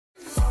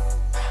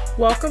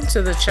Welcome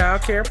to the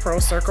Child Care Pro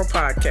Circle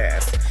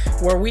podcast,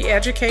 where we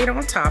educate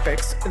on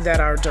topics that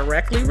are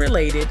directly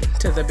related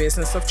to the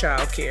business of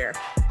child care.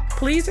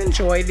 Please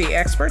enjoy the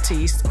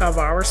expertise of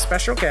our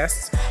special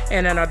guests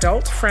in an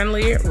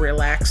adult-friendly,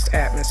 relaxed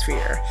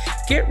atmosphere.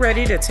 Get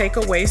ready to take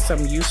away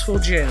some useful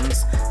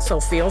gems, so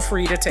feel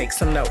free to take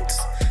some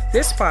notes.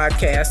 This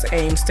podcast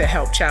aims to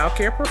help child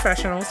care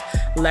professionals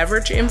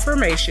leverage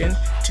information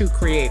to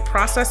create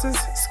processes,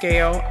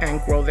 scale,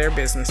 and grow their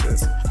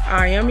businesses.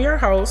 I am your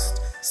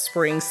host,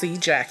 Spring C.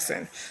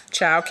 Jackson,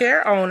 child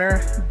care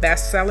owner,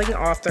 best-selling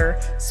author,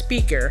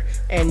 speaker,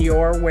 and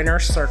your Winner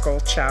Circle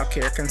child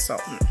care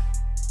consultant.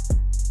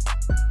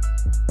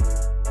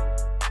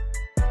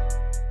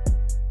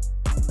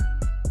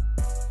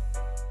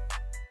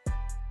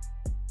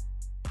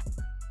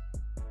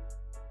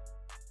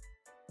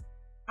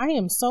 I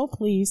am so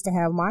pleased to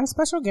have my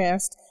special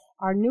guest,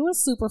 our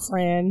newest super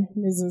friend,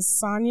 Mrs.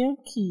 Sonia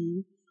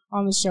Keeve,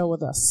 on the show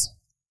with us.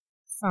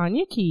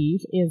 Sonia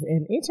Keeve is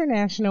an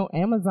international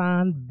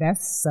Amazon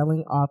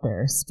best-selling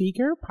author,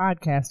 speaker,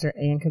 podcaster,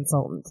 and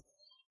consultant.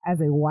 As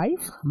a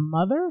wife,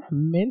 mother,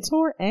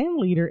 mentor, and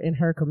leader in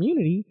her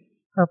community,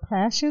 her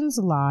passions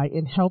lie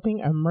in helping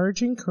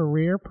emerging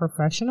career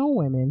professional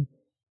women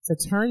to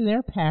turn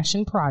their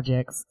passion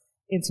projects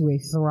into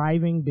a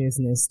thriving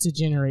business to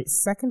generate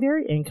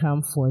secondary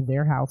income for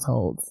their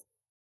households.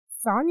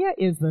 Sonia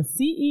is the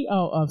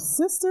CEO of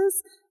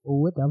Sisters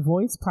with a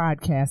Voice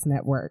podcast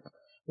network,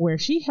 where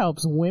she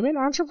helps women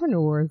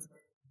entrepreneurs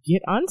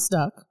get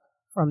unstuck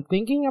from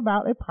thinking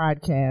about a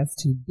podcast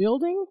to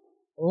building,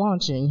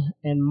 launching,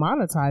 and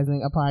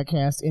monetizing a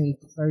podcast in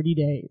 30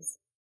 days.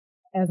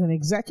 As an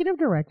executive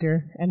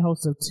director and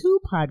host of 2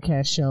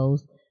 podcast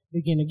shows,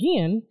 Begin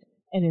Again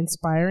and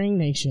Inspiring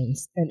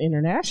Nations, an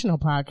international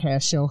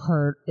podcast show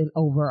heard in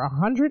over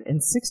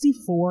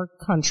 164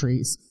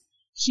 countries.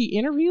 She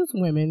interviews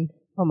women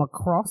from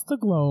across the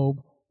globe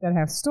that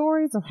have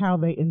stories of how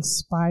they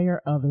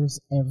inspire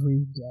others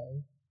every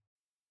day.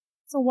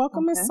 So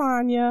welcome, Ms.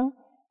 Sonia,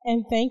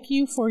 and thank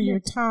you for your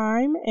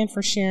time and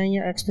for sharing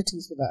your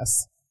expertise with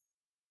us.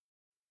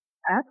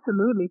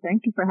 Absolutely.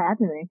 Thank you for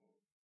having me.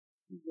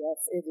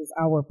 Yes, it is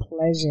our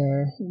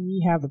pleasure.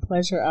 We have the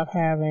pleasure of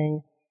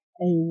having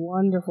a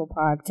wonderful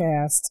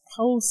podcast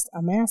host,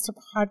 a master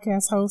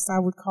podcast host, I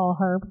would call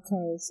her,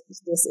 because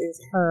this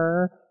is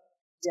her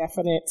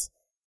definite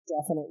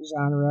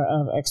genre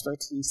of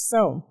expertise.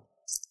 So,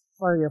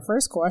 for your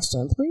first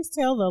question, please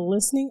tell the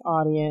listening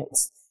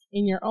audience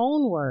in your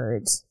own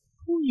words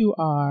who you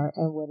are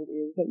and what it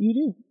is that you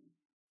do.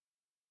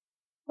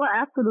 Well,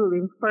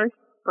 absolutely. First,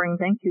 Spring,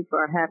 thank you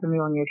for having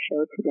me on your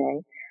show today.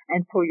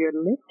 And for your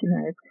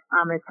listeners,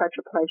 it's such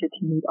a pleasure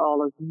to meet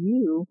all of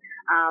you.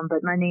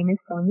 But my name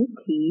is Sonia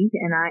Keeve,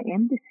 and I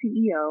am the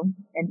CEO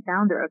and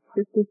founder of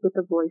Sisters with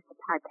a Voice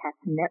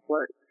podcast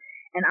network.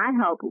 And I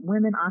help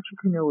women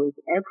entrepreneurs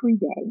every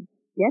day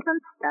get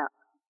unstuck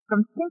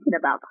from thinking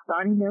about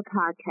starting their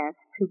podcast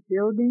to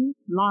building,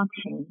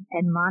 launching,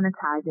 and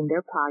monetizing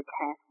their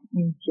podcast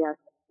in just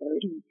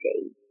 30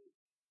 days.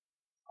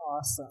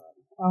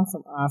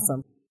 Awesome.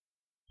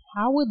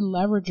 How would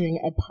leveraging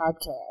a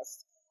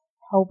podcast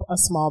help a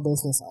small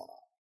business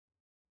owner?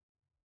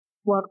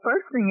 Well, the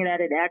first thing that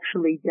it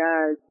actually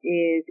does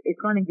is it's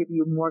going to give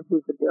you more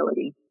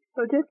visibility.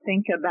 So just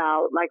think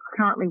about, like,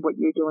 currently what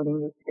you're doing in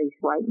your space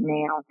right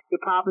now. You're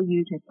probably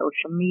using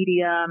social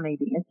media,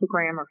 maybe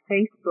Instagram or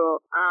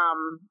Facebook,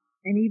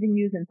 and even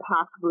using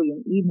possibly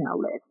an email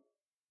list.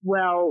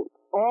 Well,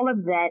 all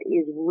of that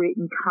is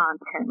written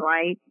content,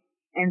 right?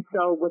 And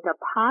so with a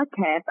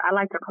podcast, I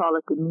like to call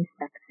it the new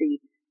sexy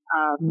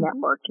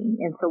networking.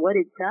 And so what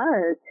it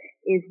does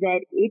is that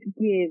it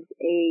gives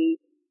a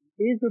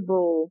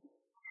visible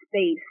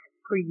space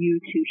for you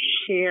to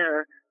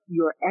share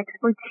your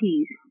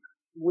expertise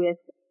with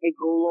a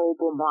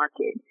global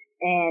market.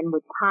 And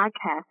with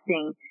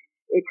podcasting,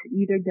 it's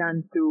either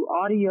done through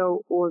audio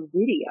or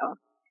video.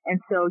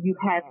 And so you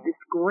have this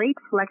great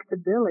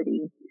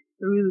flexibility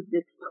through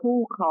this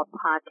tool called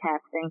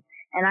podcasting.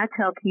 And I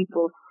tell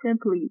people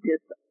simply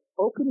just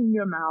opening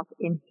your mouth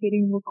and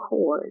hitting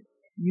record,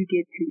 you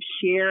get to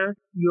share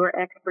your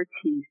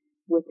expertise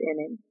with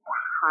an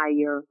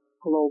entire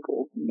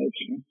global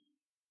nation.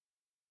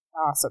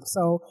 Awesome.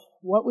 So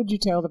what would you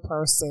tell the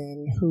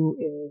person who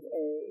is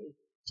a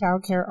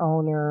child care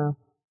owner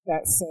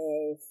that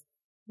says,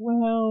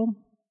 well,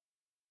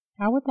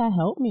 how would that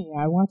help me?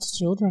 I watch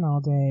children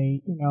all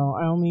day.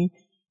 I only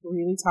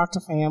really talk to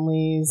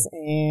families,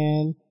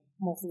 and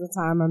most of the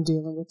time I'm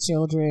dealing with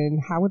children.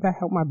 How would that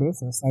help my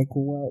business? Like,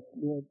 what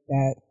would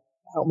that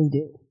help me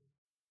do?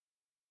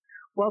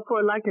 Well,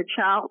 for like a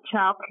child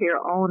care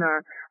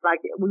owner, like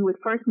we would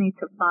first need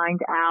to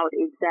find out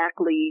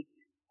exactly,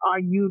 are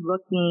you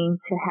looking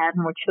to have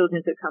more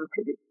children to come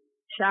to the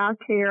child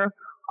care?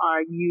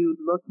 Are you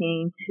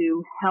looking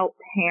to help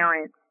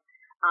parents,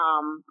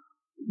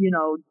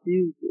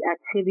 do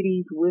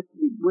activities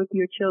with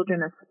your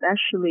children,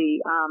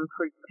 especially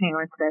for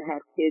parents that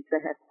have kids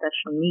that have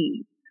special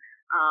needs?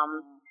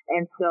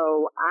 And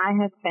so I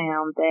have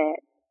found that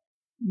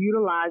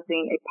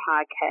utilizing a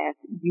podcast,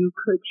 you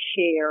could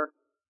share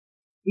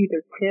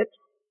either tips,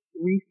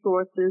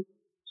 resources,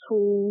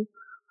 tools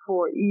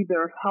for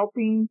either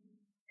helping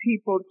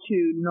people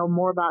to know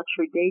more about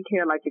your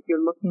daycare, like if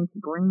you're looking to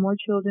bring more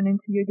children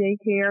into your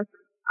daycare,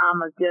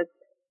 just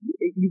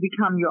you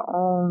become your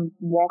own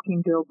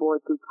walking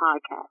billboard through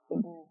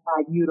podcasting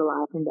by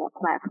utilizing that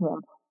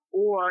platform.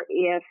 Or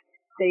if,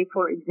 say,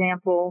 for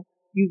example,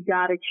 you've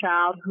got a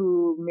child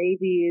who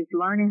maybe is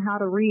learning how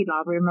to read.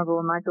 I remember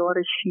when my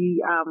daughter,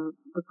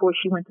 before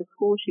she went to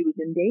school, she was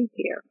in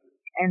daycare.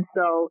 And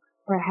so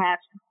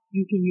perhaps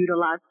you can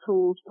utilize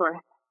tools for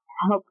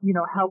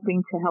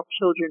helping to help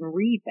children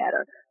read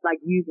better, like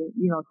using,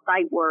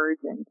 sight words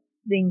and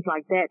things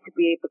like that to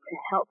be able to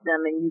help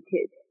them. And you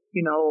could,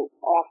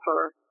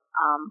 offer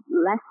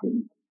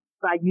lessons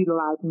by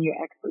utilizing your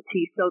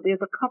expertise. So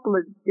there's a couple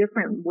of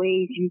different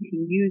ways you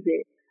can use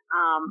it.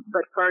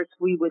 But first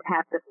we would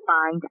have to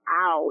find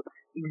out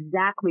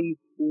exactly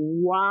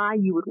why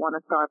you would want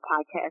to start a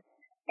podcast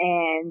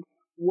and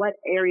what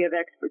area of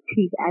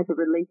expertise as it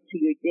relates to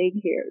your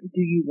daycare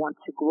do you want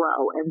to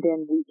grow. And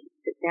then we can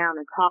sit down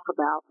and talk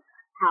about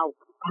how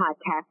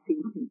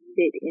podcasting can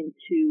fit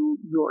into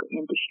your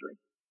industry.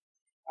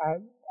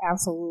 I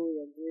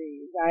absolutely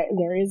agree.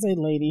 There is a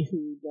lady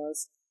who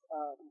is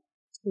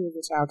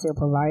a child care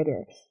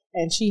provider,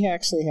 and she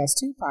actually has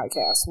two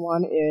podcasts.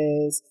 One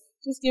is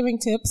just giving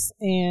tips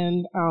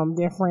and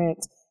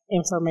different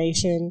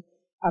information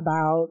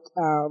about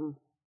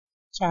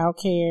child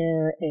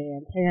care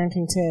and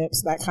parenting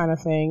tips, that kind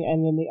of thing.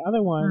 And then the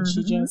other one,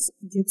 she just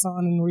gets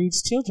on and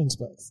reads children's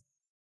books.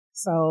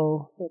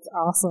 So it's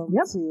awesome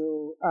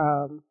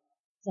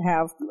to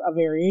have a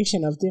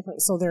variation of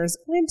different. So there's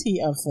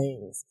plenty of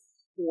things,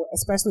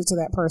 especially to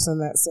that person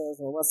that says,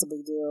 well, what's the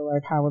big deal?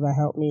 Like, how will that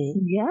help me?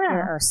 Yeah.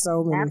 There are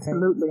so many things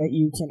that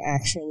you can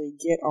actually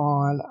get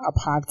on a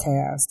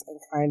podcast and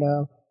kind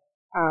of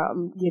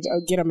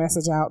get a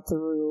message out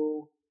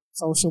through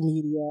social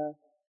media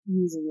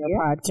using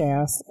your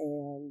podcast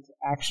and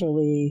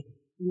actually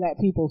let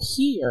people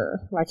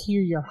hear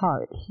your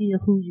heart, hear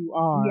who you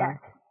are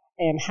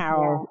and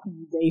how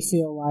they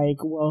feel like,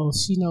 well,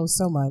 she knows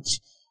so much.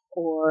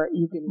 Or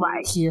you can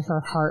hear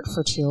her heart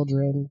for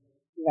children,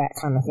 that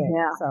kind of thing.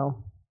 Yeah.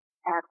 So,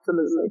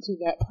 absolutely. So to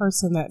that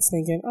person that's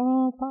thinking,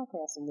 oh,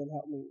 podcasting would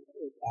help me,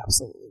 it's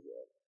absolutely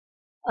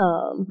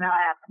good. No,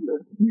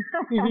 absolutely.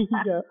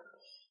 Yeah,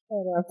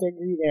 I'd have to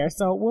agree there.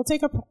 So we'll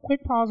take a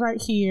quick pause right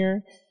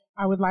here.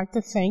 I would like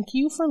to thank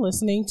you for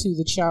listening to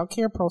the Child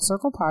Care Pro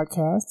Circle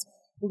podcast.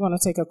 We're going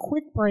to take a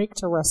quick break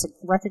to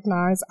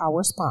recognize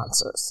our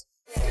sponsors.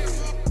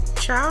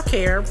 Child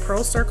Care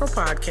Pro Circle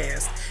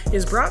podcast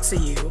is brought to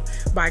you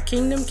by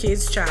Kingdom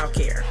Kids Child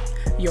Care.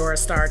 You're a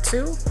star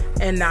too,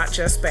 and not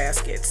just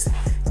baskets.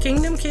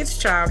 Kingdom Kids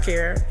Child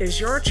Care is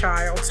your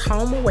child's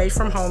home away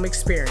from home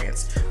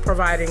experience,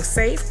 providing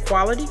safe,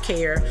 quality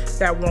care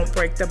that won't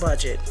break the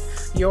budget.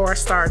 Your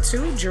Star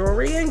 2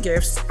 jewelry and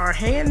gifts are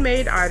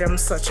handmade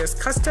items such as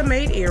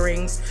custom-made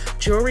earrings,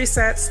 jewelry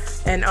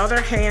sets, and other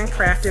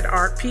handcrafted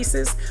art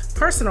pieces,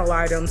 personal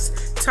items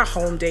to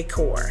home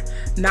decor.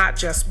 Not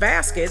just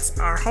baskets,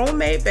 are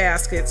homemade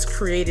baskets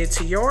created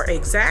to your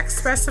exact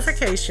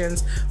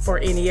specifications for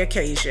any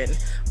occasion.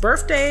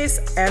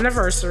 Birthdays,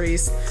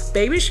 anniversaries,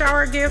 baby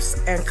shower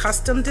gifts, and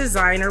custom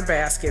designer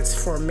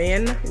baskets for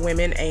men,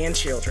 women, and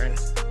children.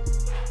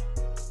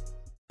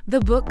 The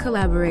book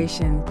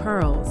collaboration,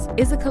 Pearls,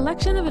 is a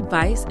collection of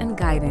advice and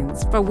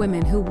guidance for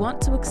women who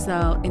want to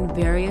excel in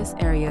various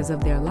areas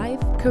of their life,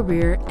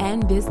 career,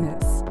 and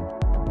business.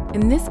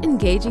 In this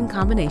engaging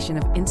combination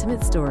of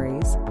intimate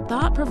stories,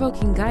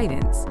 thought-provoking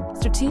guidance,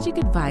 strategic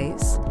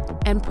advice,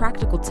 and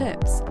practical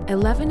tips,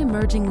 11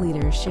 emerging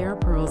leaders share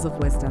pearls of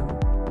wisdom.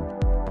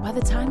 By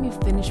the time you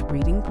finish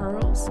reading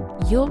Pearls,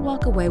 you'll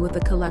walk away with a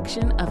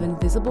collection of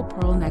invisible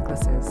pearl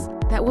necklaces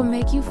that will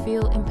make you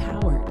feel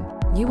empowered.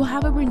 You will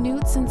have a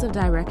renewed sense of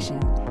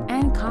direction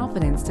and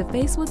confidence to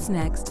face what's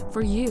next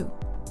for you.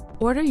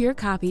 Order your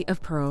copy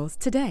of Pearls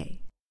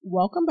today.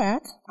 Welcome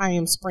back. I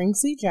am Spring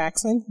C.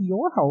 Jackson,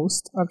 your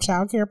host of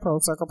Child Care Pro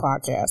Circle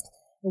podcast,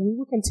 and we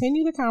will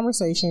continue the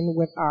conversation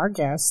with our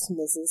guest,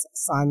 Mrs.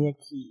 Sonia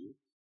Key.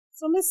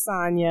 So, Miss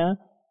Sonia,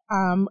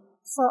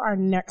 for our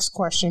next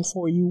question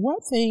for you,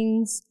 what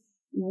things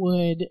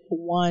would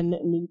one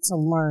need to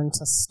learn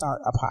to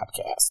start a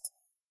podcast?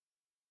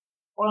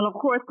 Well, of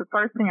course, the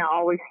first thing I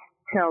always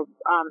tell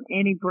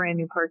any brand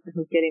new person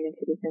who's getting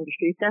into this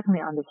industry is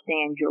definitely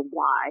understand your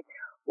why.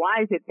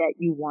 Why is it that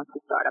you want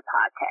to start a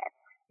podcast?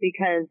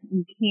 Because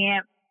you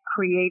can't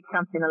create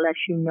something unless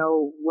you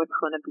know what's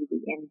going to be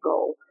the end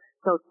goal.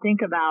 So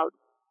think about,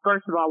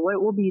 first of all,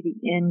 what will be the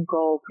end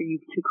goal for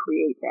you to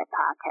create that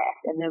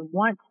podcast? And then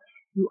once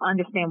you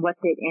understand what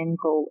that end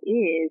goal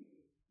is,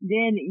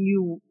 then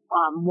you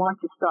want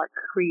to start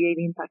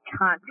creating the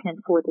content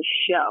for the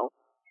show.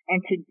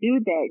 And to do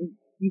that,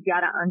 you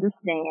got to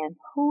understand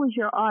who is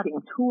your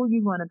audience, who are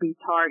you going to be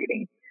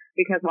targeting?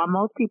 Because while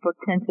most people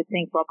tend to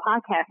think, well,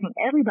 podcasting,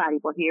 everybody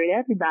will hear it,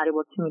 everybody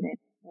will tune in.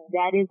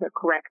 That is a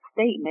correct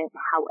statement.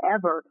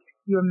 However,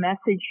 your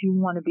message, you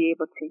want to be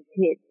able to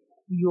hit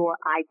your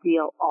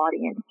ideal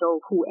audience. So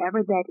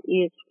whoever that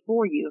is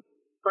for you,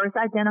 first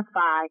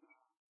identify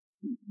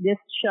this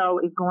show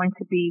is going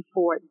to be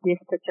for this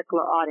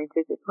particular audience.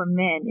 Is it for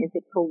men? Is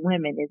it for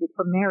women? Is it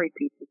for married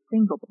people,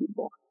 single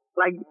people?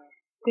 Like,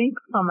 think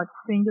from a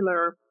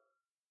singular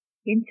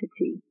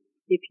entity.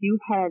 If you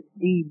had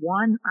the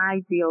one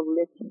ideal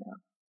listener,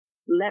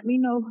 let me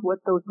know what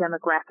those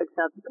demographics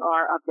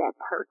are of that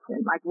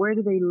person. Like, where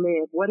do they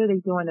live? What are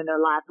they doing in their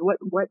lives?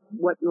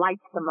 What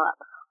lights them up?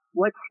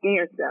 What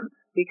scares them?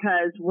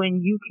 Because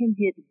when you can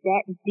get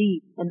that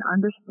deep in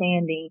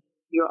understanding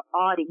your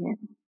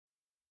audience,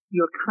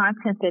 your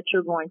content that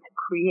you're going to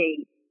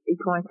create is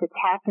going to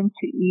tap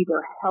into either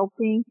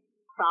helping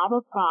solve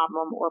a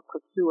problem or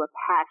pursue a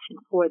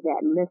passion for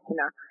that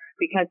listener.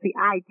 Because the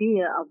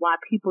idea of why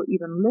people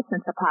even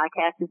listen to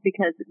podcasts is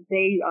because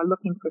they are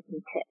looking for some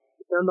tips.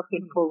 They're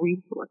looking for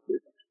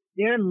resources.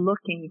 They're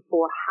looking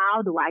for,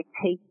 how do I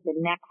take the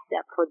next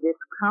step for this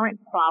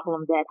current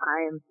problem that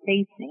I am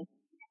facing?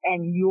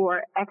 And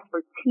your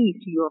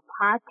expertise, your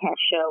podcast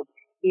show,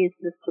 is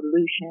the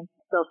solution.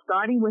 So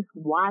starting with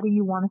why do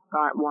you want to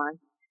start one,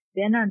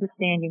 then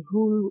understanding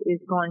who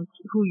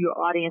your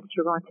audience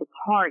you're going to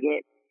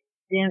target.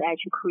 Then as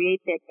you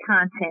create that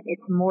content,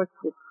 it's more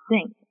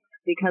succinct,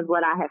 because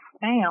what I have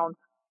found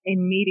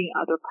in meeting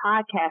other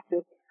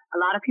podcasters, a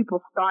lot of people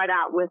start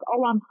out with,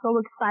 oh, I'm so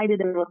excited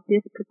about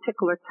this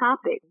particular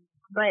topic.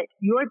 But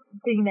your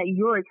thing that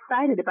you're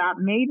excited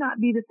about may not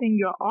be the thing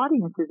your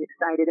audience is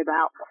excited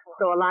about.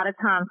 So a lot of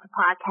times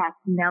podcasts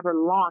never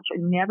launch or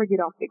never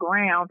get off the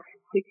ground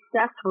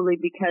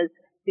successfully because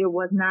there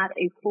was not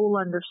a full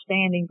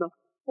understanding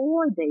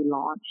before they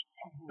launched,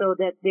 so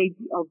that they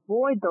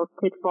avoid those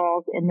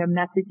pitfalls in their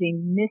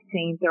messaging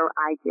missing their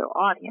ideal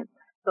audience.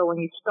 So when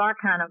you start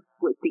kind of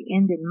with the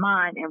end in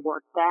mind and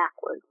work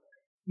backwards,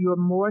 you're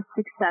more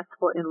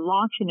successful in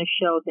launching a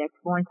show that's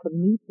going to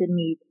meet the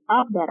needs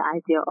of that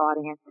ideal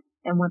audience.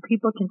 And when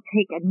people can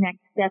take a next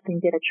step and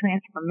get a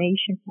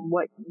transformation from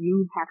what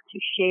you have to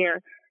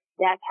share,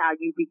 that's how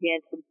you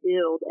begin to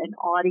build an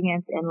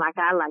audience and, like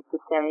I like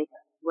to say,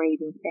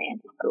 raving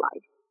fans for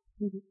life.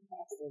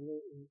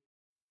 Absolutely.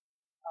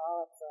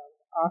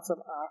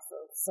 Awesome.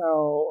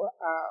 So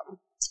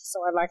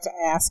I'd like to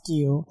ask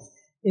you,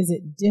 is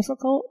it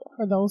difficult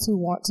for those who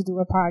want to do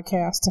a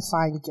podcast to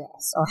find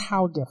guests, or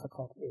how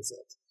difficult is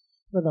it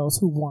for those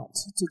who want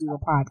to do a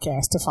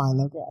podcast to find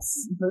their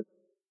guests?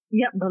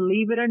 Yep,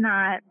 believe it or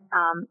not,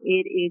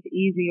 it is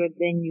easier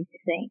than you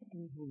think.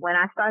 Mm-hmm. When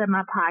I started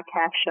my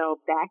podcast show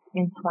back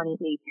in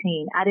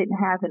 2018, I didn't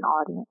have an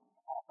audience,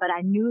 but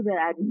I knew that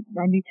I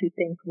knew two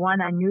things. One,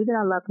 I knew that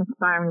I loved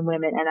inspiring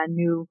women, and I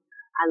knew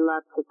I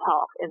loved to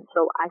talk. And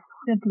so I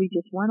simply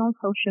just went on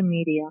social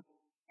media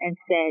and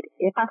said,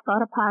 if I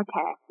start a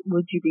podcast,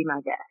 would you be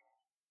my guest?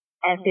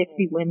 And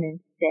 50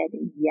 women said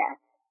yes.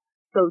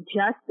 So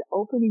just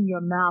opening your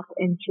mouth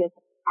and just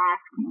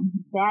asking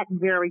that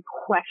very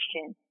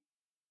question,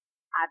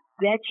 I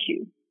bet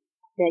you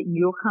that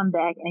you'll come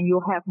back and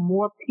you'll have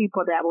more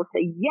people that will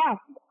say, yes,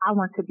 I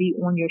want to be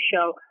on your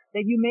show,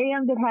 that you may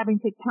end up having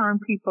to turn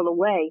people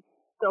away.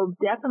 So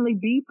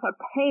definitely be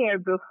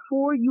prepared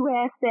before you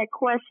ask that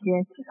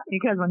question,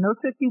 because when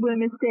those 50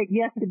 women said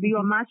yes to be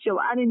on my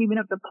show, I didn't even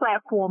have the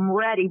platform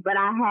ready, but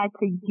I had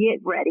to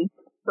get ready.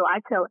 So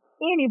I tell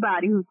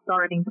anybody who's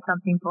starting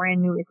something brand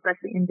new,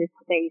 especially in this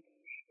space,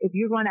 if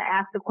you're going to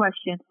ask the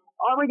question,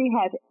 already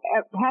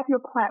have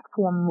your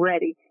platform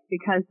ready,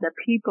 because the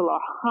people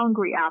are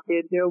hungry out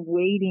there. They're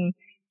waiting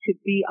to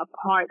be a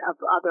part of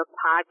other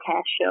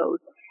podcast shows.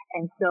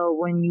 And so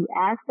when you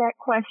ask that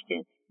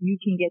question, you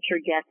can get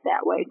your guests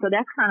that way. So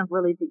that's kind of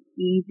really the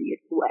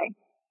easiest way.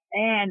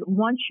 And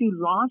once you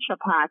launch a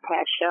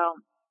podcast show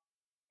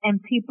and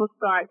people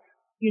start,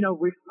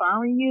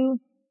 referring you,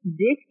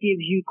 this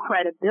gives you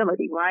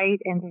credibility, right?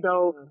 And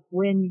so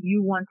when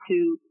you want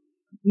to,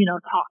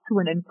 talk to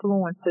an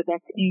influencer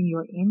that's in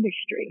your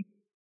industry,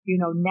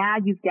 now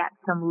you've got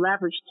some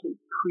leverage to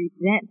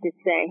present to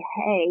say,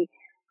 hey,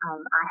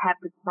 I have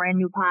this brand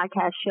new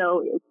podcast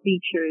show. It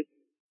features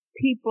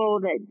people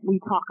that we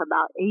talk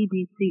about A,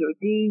 B, C, or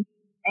D,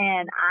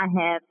 and I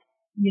have,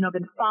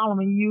 been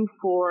following you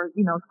for,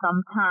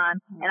 some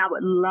time, and I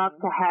would love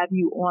to have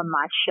you on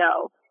my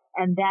show.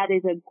 And that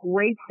is a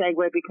great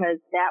segue, because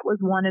that was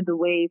one of the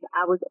ways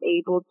I was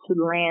able to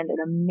land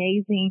an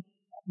amazing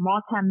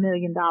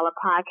multi-million-dollar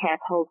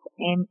podcast host,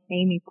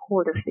 Amy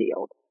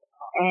Porterfield.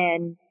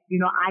 And,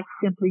 I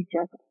simply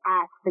just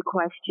asked the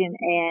question,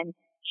 and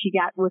she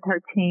got with her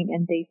team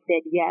and they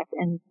said yes.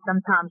 And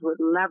sometimes with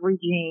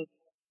leveraging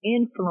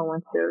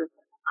influencers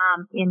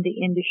in the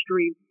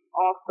industry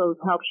also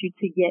helps you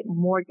to get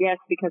more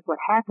guests, because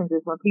what happens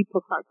is when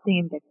people start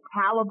seeing the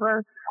caliber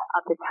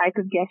of the type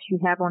of guests you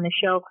have on the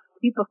show,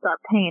 people start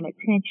paying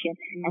attention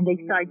and they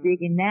start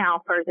digging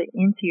now further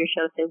into your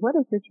show to say, what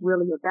is this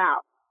really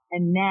about?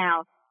 And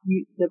now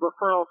the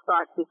referral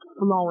starts just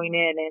flowing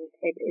in, and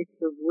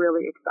it's a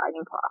really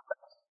exciting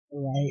process.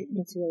 Right.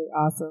 That's really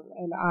awesome.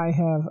 And I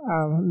have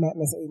met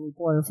Miss Amy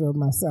Porterfield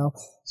myself.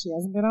 She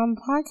hasn't been on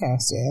the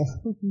podcast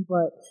yet,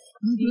 but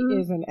she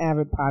is an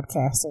avid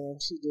podcaster,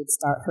 and she did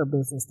start her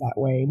business that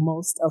way.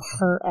 Most of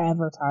her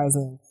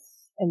advertising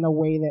and the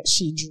way that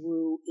she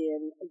drew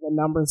in the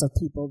numbers of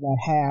people that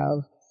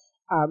have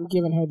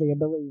given her the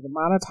ability to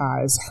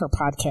monetize her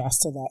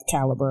podcast to that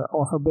caliber,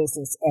 or her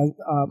business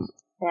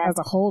as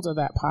a whole to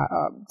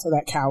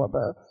that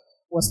caliber,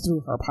 was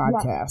through her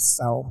podcast.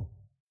 So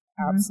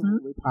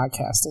absolutely,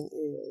 podcasting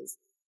is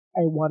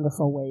a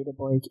wonderful way to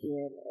break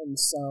in. And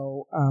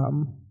so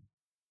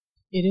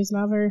it is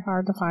not very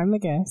hard to find the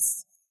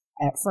guests.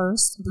 At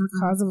first,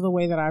 because of the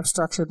way that I've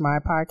structured my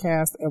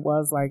podcast, it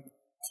was like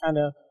kind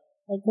of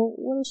like, well,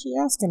 what is she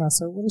asking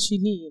us, or what does she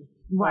need?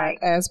 Right.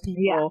 But as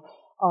people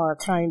are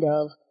kind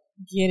of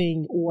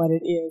getting what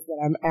it is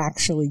that I'm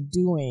actually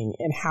doing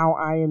and how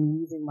I am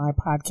using my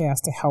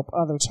podcast to help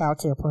other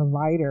childcare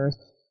providers,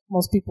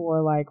 most people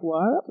are like, well,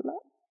 I'm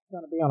not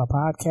going to be on a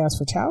podcast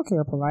for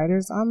childcare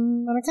providers.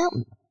 I'm an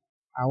accountant.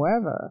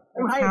 However,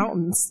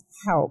 accountants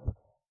help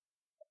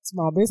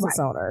small business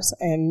owners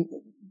and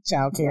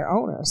childcare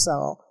owners.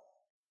 So,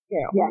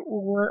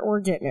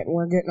 we're getting it.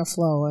 We're getting a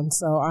flow. And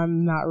so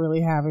I'm not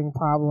really having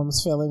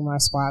problems filling my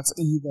spots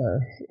either.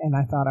 And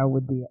I thought I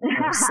would be at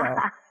first. So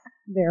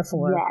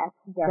therefore,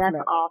 that's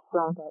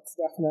awesome. That's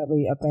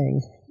definitely a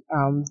thing.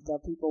 That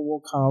people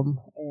will come,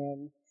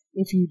 and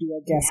if you do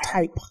a guest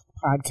type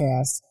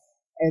podcast,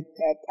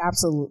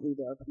 absolutely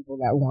there are people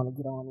that want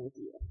to get on with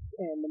you.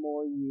 And the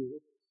more you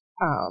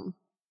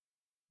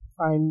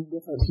find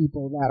different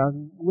people that are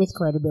with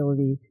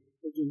credibility,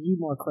 they give you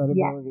more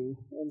credibility,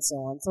 and so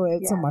on. So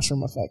it's a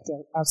mushroom effect.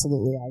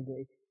 Absolutely, I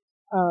agree.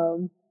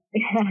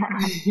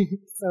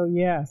 So,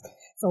 yes.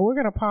 So we're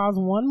going to pause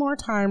one more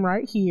time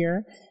right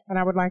here, and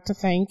I would like to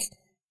thank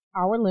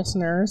our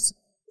listeners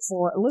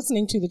for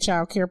listening to the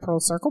Child Care Pro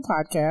Circle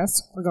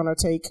podcast. We're going to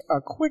take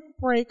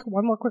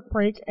one more quick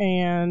break,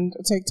 and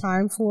take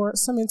time for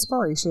some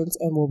inspirations,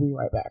 and we'll be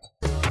right back.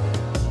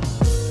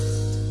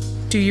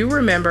 Do you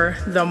remember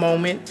the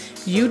moment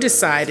you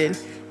decided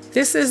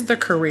this is the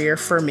career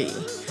for me?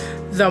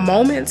 The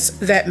moments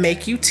that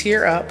make you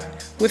tear up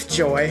with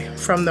joy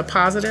from the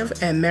positive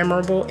and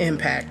memorable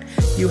impact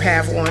you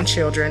have on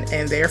children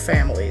and their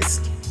families.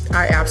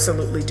 I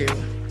absolutely do.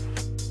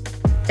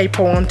 A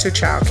poem to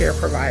childcare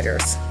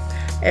providers.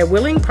 A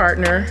willing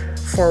partner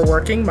for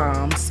working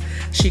moms,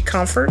 she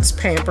comforts,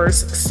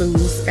 pampers,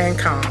 soothes, and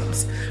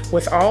calms.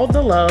 With all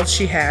the love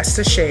she has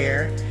to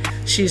share,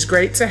 she's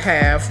great to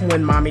have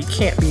when mommy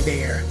can't be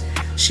there.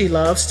 She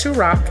loves to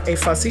rock a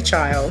fussy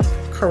child,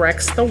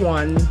 corrects the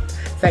one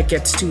that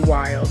gets too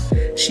wild.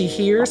 She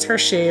hears her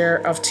share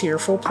of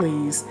tearful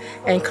pleas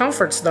and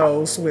comforts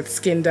those with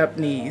skinned up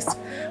knees.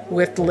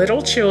 With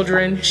little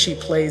children, she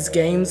plays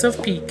games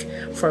of peek.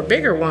 For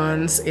bigger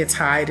ones, it's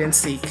hide and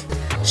seek.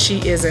 She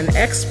is an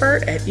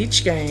expert at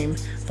each game,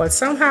 but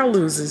somehow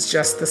loses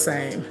just the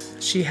same.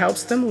 She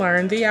helps them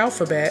learn the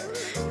alphabet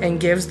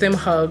and gives them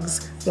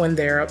hugs when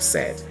they're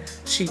upset.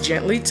 She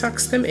gently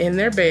tucks them in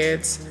their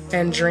beds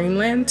and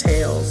dreamland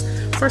tales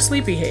for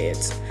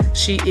sleepyheads.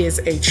 She is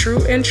a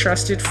true and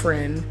trusted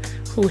friend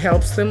who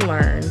helps them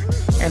learn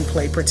and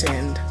play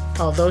pretend.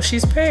 Although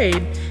she's paid,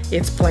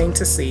 it's plain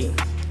to see.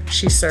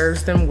 She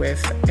serves them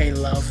with a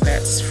love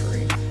that's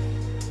free.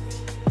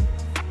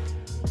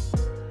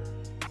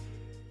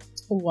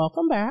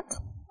 Welcome back.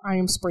 I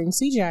am Spring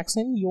C.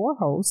 Jackson, your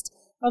host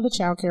of the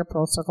Child Care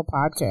Pro Circle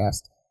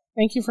podcast.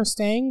 Thank you for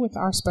staying with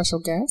our special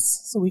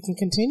guest so we can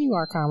continue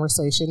our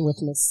conversation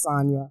with Miss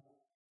Sonia.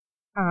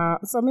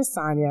 So Miss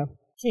Sonia,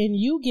 can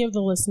you give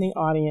the listening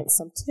audience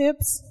some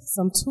tips,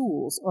 some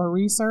tools, or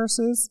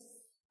resources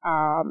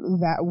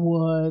that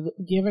would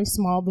give a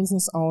small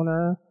business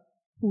owner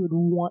who would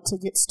want to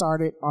get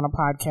started on a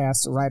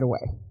podcast right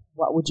away?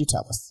 What would you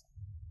tell us?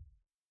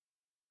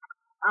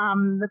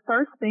 The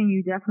first thing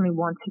you definitely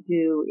want to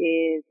do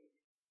is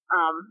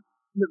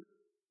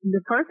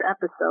the first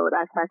episode,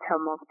 as I tell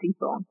most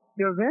people,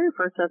 your very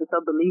first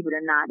episode, believe it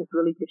or not, is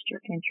really just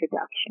your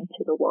introduction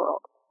to the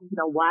world. You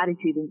know, why did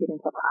you even get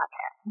into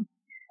podcasting?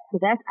 So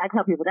I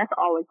tell people that's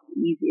always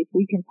easy. If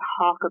we can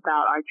talk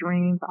about our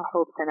dreams, our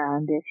hopes, and our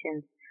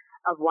ambitions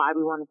of why we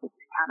wanted to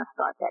kind of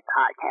start that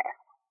podcast.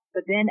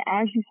 But then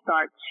as you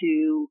start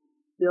to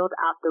build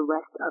out the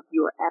rest of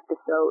your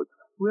episodes,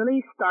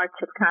 really start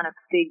to kind of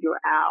figure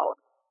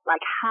out, like,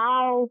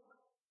 how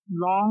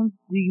long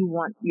do you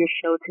want your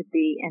show to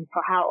be, and for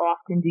how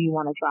often do you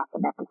want to drop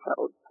an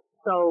episode?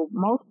 So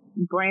most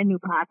brand new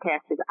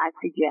podcasters, I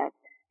suggest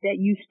that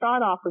you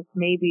start off with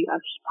maybe a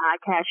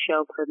podcast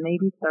show for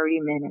maybe 30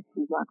 minutes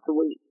once a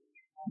week.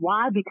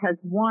 Why? Because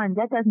one,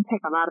 that doesn't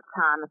take a lot of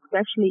time,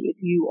 especially if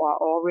you are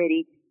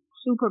already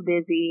super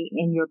busy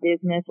in your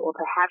business, or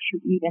perhaps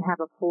you even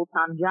have a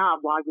full-time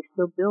job while you're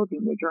still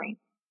building your dream.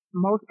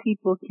 Most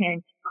people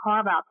can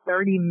carve out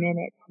 30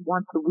 minutes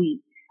once a week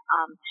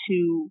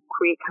to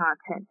create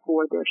content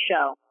for their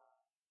show.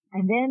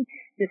 And then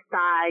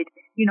decide,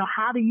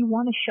 how do you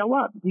want to show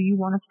up? Do you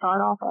want to start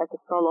off as a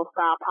solo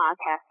style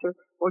podcaster,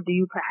 or do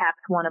you perhaps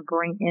want to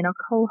bring in a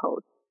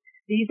co-host?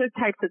 These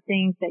are types of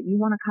things that you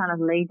want to kind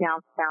of lay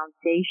down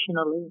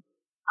foundationally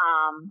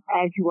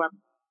as you are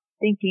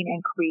thinking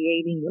and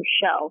creating your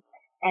show.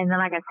 And then,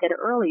 like I said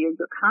earlier,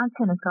 your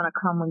content is going to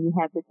come when you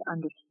have this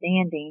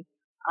understanding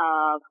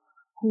of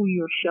who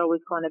your show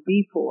is going to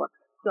be for.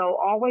 So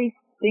always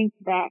think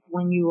back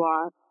when you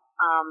are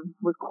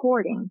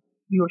recording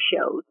your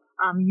shows.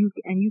 You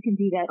can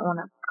do that on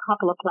a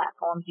couple of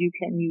platforms. You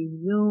can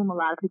use Zoom. A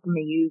lot of people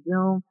may use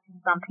Zoom.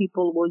 Some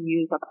people will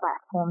use a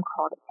platform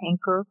called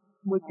Anchor,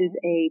 which is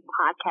a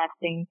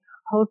podcasting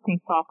hosting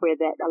software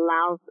that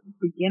allows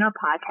beginner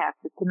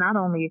podcasters to not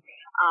only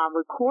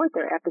record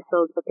their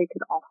episodes, but they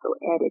can also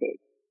edit it.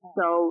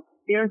 So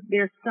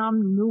there's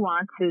some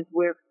nuances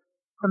where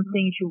some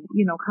things you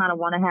kind of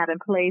want to have in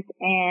place.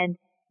 And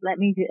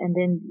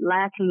then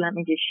lastly, let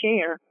me just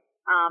share.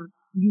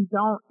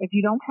 If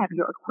you don't have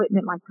your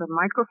equipment like your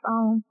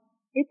microphone,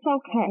 it's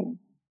okay.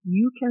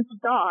 You can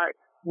start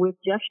with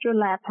just your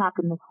laptop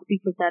and the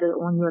speakers that are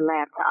on your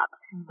laptop.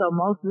 So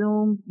most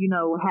Zoom,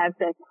 has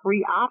that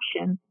free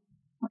option.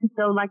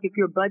 So like if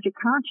you're budget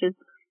conscious,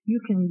 you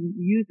can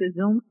use the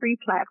Zoom free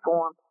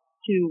platform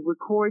to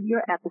record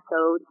your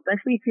episodes,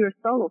 especially if you're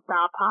a solo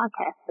style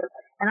podcaster.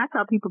 And I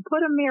tell people,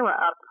 put a mirror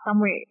up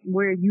somewhere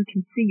where you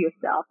can see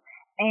yourself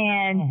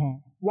and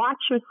watch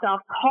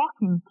yourself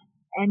talking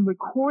and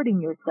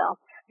recording yourself,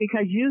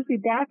 because usually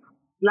that's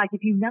like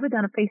if you've never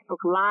done a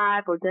Facebook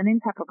Live or done any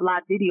type of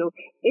live video,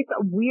 it's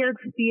a weird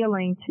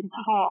feeling to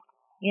talk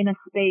in a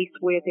space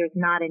where there's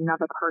not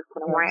another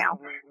person around.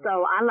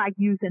 So I like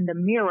using the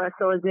mirror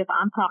so as if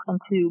I'm talking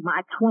to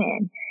my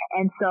twin.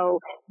 And so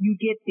you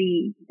get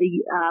the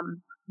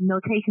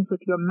notations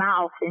with your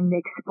mouth and the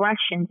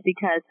expressions,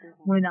 because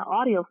when an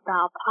audio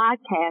style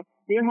podcast,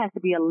 there has to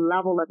be a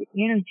level of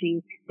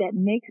energy that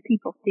makes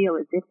people feel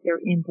as if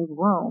they're in the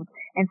room.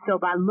 And so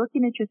by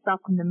looking at yourself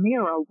in the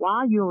mirror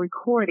while you're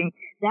recording,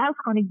 that's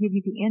going to give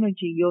you the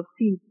energy. You'll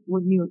see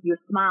when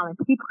you're smiling.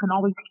 People can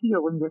always hear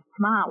when you're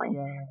smiling.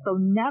 Yeah. So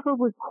never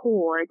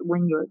record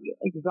when you're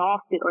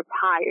exhausted or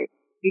tired,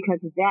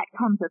 because that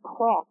comes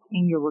across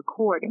in your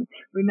recording.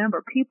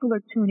 Remember, people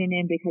are tuning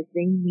in because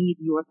they need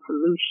your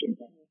solution.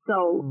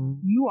 So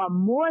you are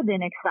more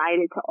than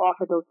excited to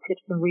offer those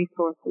tips and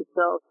resources.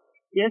 So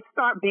just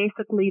start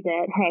basically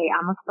that, hey,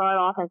 I'm going to start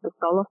off as a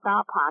solo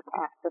style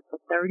podcaster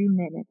for 30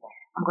 minutes.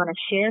 I'm going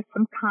to share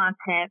some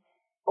content,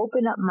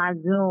 open up my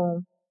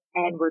Zoom,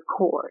 and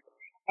record.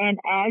 And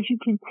as you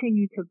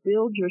continue to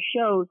build your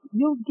shows,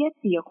 you'll get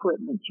the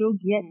equipment, you'll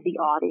get the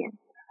audience.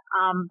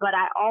 But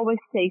I always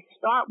say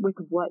start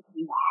with what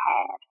you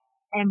have.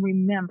 And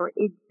remember,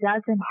 it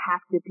doesn't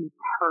have to be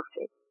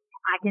perfect.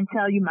 I can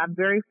tell you my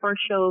very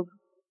first show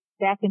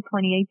back in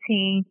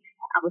 2018,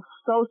 I was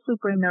so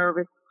super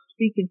nervous,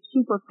 speaking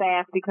super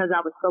fast because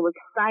I was so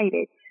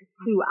excited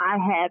I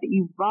have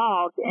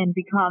evolved and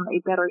become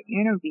a better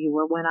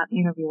interviewer when I'm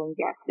interviewing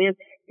guests.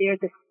 There's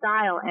a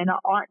style and an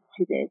art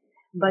to this,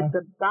 but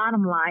the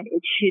bottom line,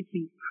 it should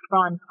be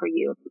fun for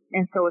you.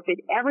 And so if it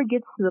ever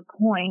gets to the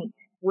point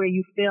where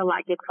you feel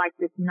like it's like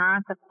this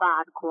 9 to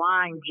 5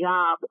 grind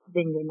job,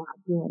 then you're not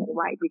doing it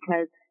right,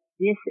 because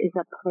this is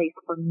a place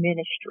for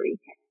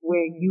ministry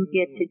where you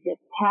get to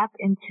just tap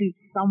into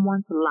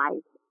someone's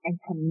life and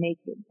to make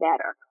it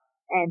better.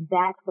 And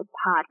that's what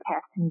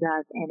podcasting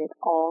does, and it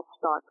all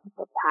starts with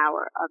the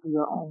power of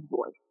your own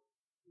voice.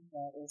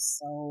 That is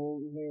so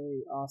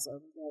very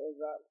awesome. That is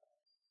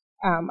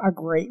a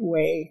great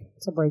way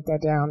to break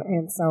that down.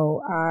 And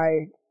so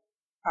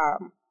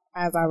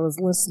as I was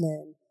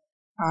listening,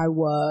 I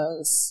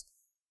was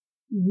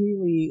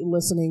really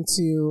listening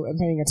to and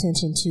paying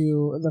attention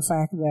to the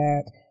fact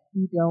that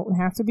you don't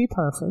have to be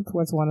perfect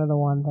was one of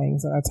the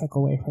things that I took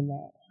away from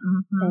that.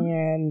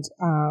 And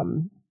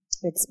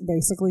it's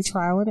basically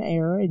trial and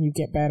error, and you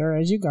get better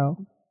as you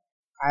go.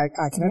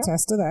 I can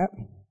attest to that.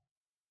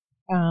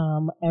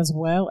 As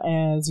well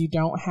as you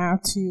don't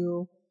have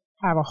to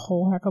have a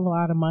whole heck of a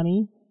lot of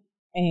money,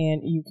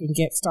 and you can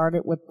get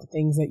started with the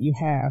things that you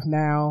have.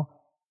 Now,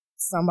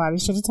 somebody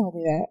should have told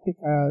me that,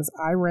 because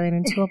I ran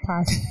into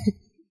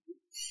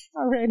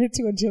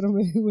a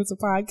gentleman who was a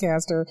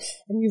podcaster,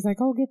 and he was like,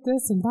 "Oh, get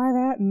this and buy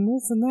that and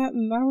this and that,"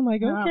 and I'm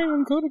like, "Okay,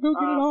 I'm going to go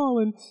get it all."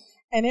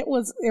 And it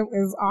was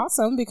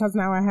awesome, because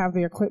now I have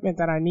the equipment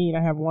that I need.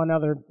 I have one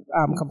other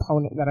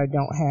component that I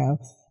don't have,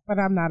 but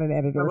I'm not an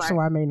editor, so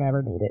I may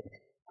never need it.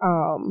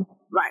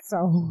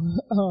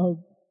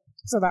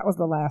 So that was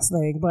the last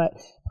thing. But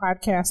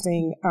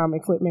podcasting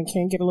equipment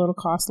can get a little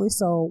costly,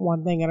 so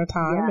one thing at a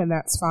time, and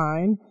that's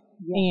fine.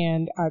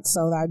 And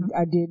so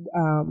I did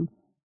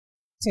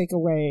take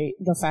away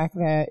the fact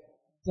that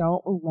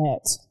don't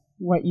let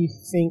what you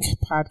think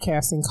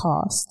podcasting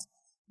costs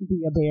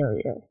be a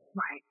barrier.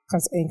 Right.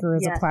 Because Anchor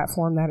is a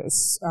platform that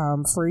is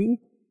free,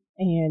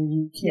 and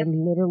you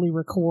can literally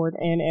record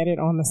and edit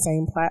on the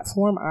same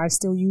platform. I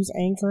still use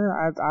Anchor.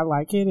 I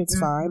like it. It's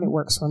fine. It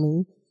works for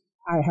me.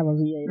 I have a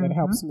VA that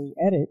helps me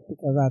edit,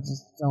 because I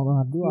just don't know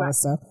how to do all this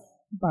stuff.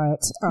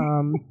 But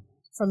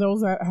for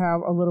those that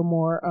have a little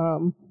more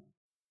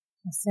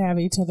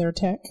savvy to their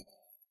tech,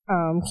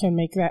 can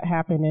make that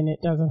happen, and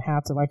it doesn't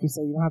have to, like you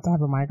said, you don't have to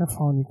have a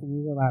microphone. You can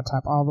use a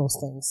laptop, all those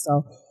things.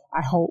 So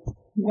I hope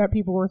that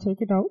people were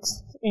taking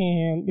notes,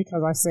 and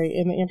because I say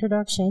in the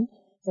introduction,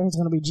 there's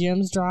going to be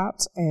gems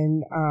dropped,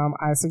 and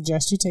I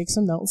suggest you take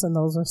some notes, and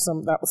that was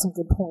some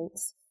good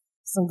points,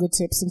 some good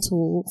tips and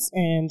tools,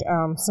 and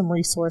some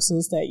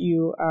resources that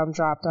you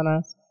dropped on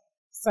us.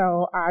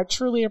 So I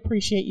truly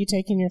appreciate you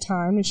taking your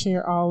time to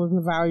share all of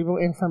the valuable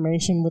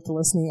information with the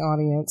listening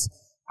audience.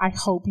 I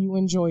hope you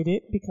enjoyed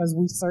it, because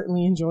we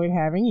certainly enjoyed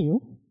having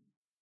you.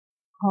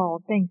 Oh,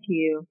 thank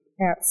you.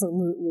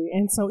 Absolutely.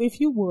 And so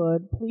if you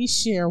would, please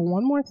share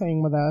one more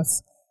thing with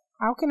us.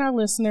 How can our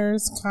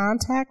listeners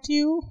contact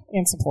you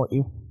and support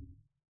you?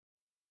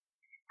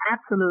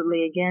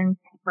 Absolutely. Again,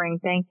 Spring,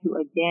 thank you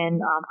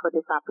again for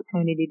this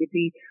opportunity to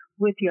be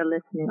with your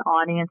listening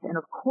audience. And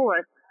of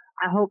course,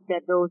 I hope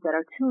that those that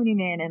are tuning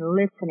in and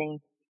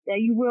listening,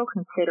 that you will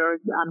consider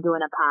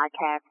doing a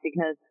podcast,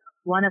 because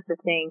one of the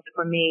things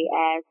for me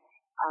as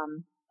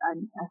a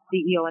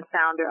CEO and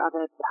founder of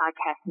a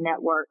podcast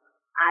network,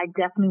 I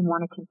definitely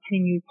want to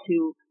continue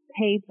to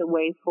pave the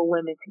way for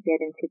women to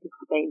get into the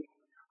space.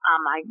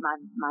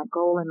 My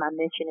goal and my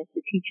mission is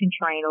to teach and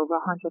train over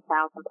 100,000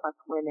 plus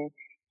women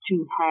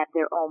to have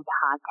their own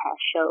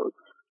podcast shows.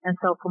 And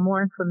so for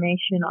more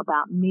information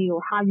about me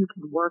or how you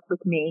can work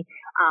with me,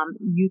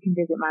 you can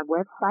visit my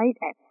website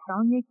at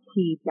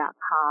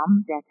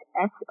SonyaKeeve.com. That's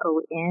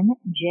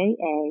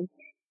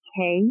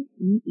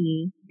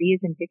SonjaKeeve, B as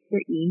in Victor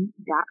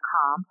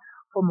E.com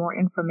for more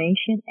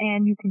information.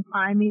 And you can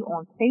find me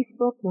on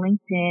Facebook,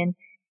 LinkedIn,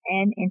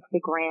 and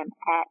Instagram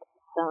at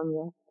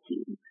Sonya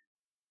Keeve.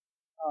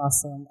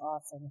 Awesome.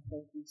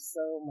 Thank you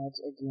so much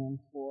again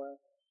for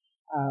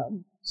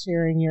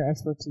sharing your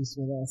expertise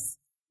with us.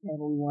 And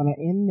we want to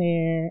end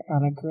there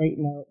on a great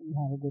note. You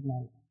have a good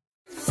night.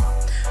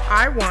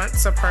 I want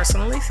to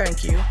personally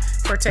thank you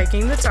for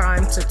taking the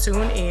time to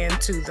tune in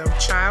to the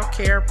Child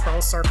Care Pro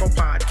Circle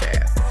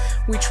podcast.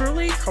 We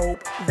truly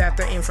hope that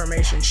the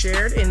information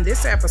shared in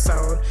this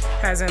episode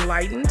has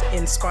enlightened,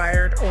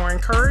 inspired, or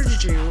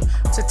encouraged you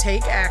to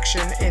take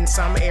action in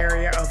some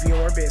area of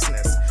your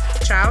business.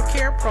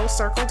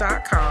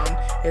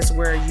 ChildCareProCircle.com is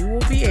where you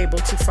will be able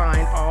to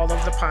find all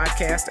of the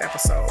podcast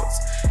episodes.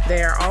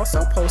 They are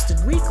also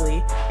posted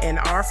weekly in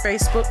our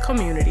Facebook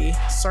community,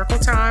 Circle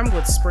Time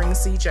with Spring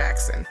C.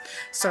 Jackson.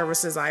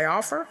 Services I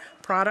offer,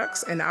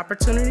 products, and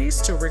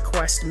opportunities to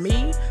request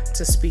me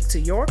to speak to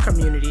your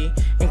community,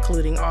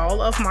 including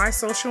all of my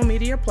social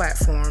media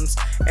platforms,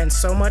 and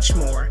so much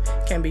more,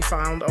 can be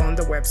found on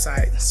the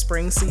website,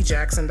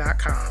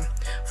 springcjackson.com.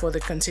 For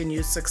the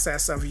continued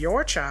success of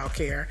your child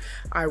care,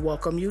 I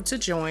welcome you to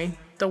join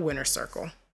the Winner Circle.